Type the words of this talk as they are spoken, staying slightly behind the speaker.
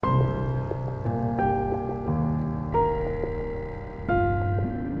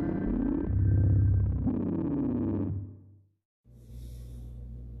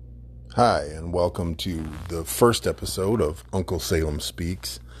Hi, and welcome to the first episode of Uncle Salem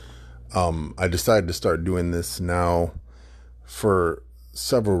Speaks. I decided to start doing this now for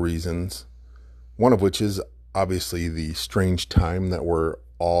several reasons, one of which is obviously the strange time that we're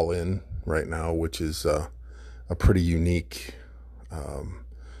all in right now, which is a pretty unique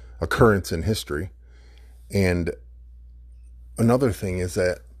occurrence in history. And another thing is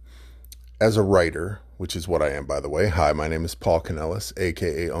that as a writer, which is what I am, by the way. Hi, my name is Paul Canellis,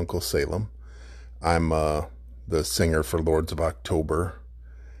 a.k.a. Uncle Salem. I'm the singer for Lords of October,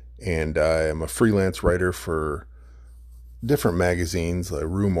 and I am a freelance writer for different magazines like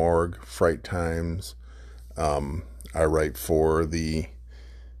Room Org, Fright Times. I write for the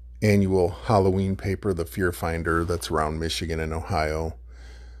annual Halloween paper, The Fear Finder, that's around Michigan and Ohio,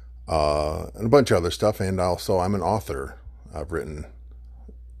 and a bunch of other stuff. And also, I'm an author. I've written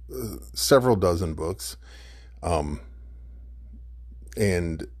several dozen books, and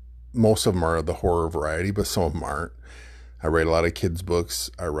most of them are the horror variety, but some of them aren't. I write a lot of kids'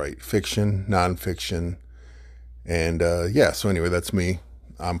 books. I write fiction, nonfiction, and so anyway, that's me.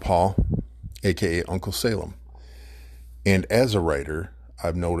 I'm Paul, aka Uncle Salem. And as a writer,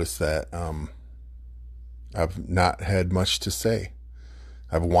 I've noticed that I've not had much to say.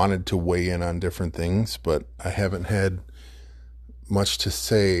 I've wanted to weigh in on different things, but I haven't had much to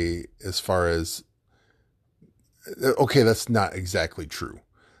say as far as, okay, that's not exactly true.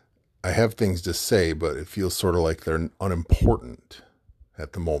 I have things to say, but it feels sort of like they're unimportant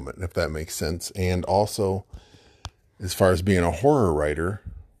at the moment, if that makes sense. And also, as far as being a horror writer,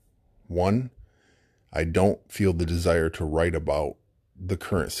 one, I don't feel the desire to write about the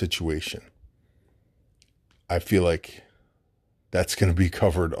current situation. I feel like that's going to be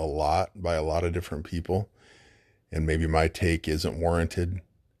covered a lot by a lot of different people. And maybe my take isn't warranted.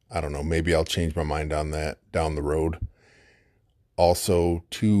 I don't know. Maybe I'll change my mind on that down the road. Also,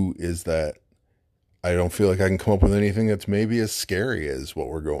 two, is that I don't feel like I can come up with anything that's maybe as scary as what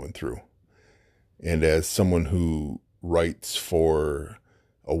we're going through. And as someone who writes for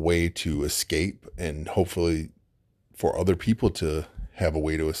a way to escape, and hopefully for other people to have a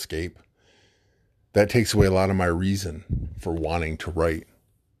way to escape, that takes away a lot of my reason for wanting to write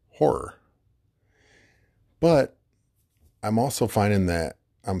horror. But I'm also finding that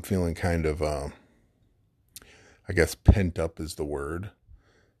I'm feeling kind of, I guess pent up is the word.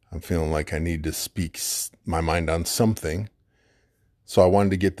 I'm feeling like I need to speak my mind on something. So I wanted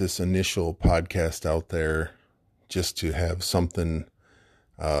to get this initial podcast out there just to have something,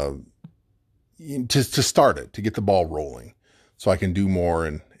 just to start it, to get the ball rolling, so I can do more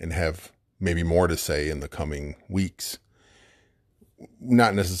and have maybe more to say in the coming weeks.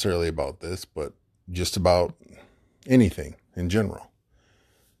 Not necessarily about this, but just about anything in general.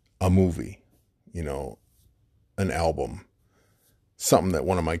 A movie, an album, something that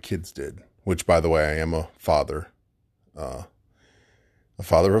one of my kids did, which, by the way, I am a father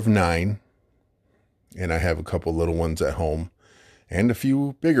of 9, and I have a couple little ones at home and a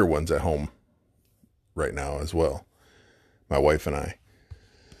few bigger ones at home right now as well, my wife and I.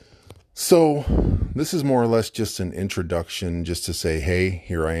 So this is more or less just an introduction, just to say, hey,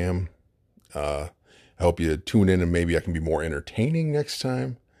 here I am. I hope you tune in, and maybe I can be more entertaining next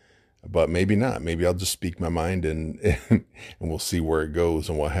time, but maybe not. Maybe I'll just speak my mind, and we'll see where it goes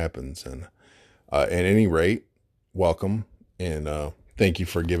and what happens. And at any rate, welcome, and thank you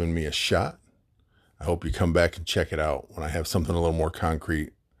for giving me a shot. I hope you come back and check it out when I have something a little more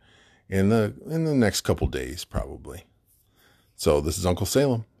concrete in the next couple days, probably. So this is Uncle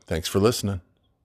Salem. Thanks for listening.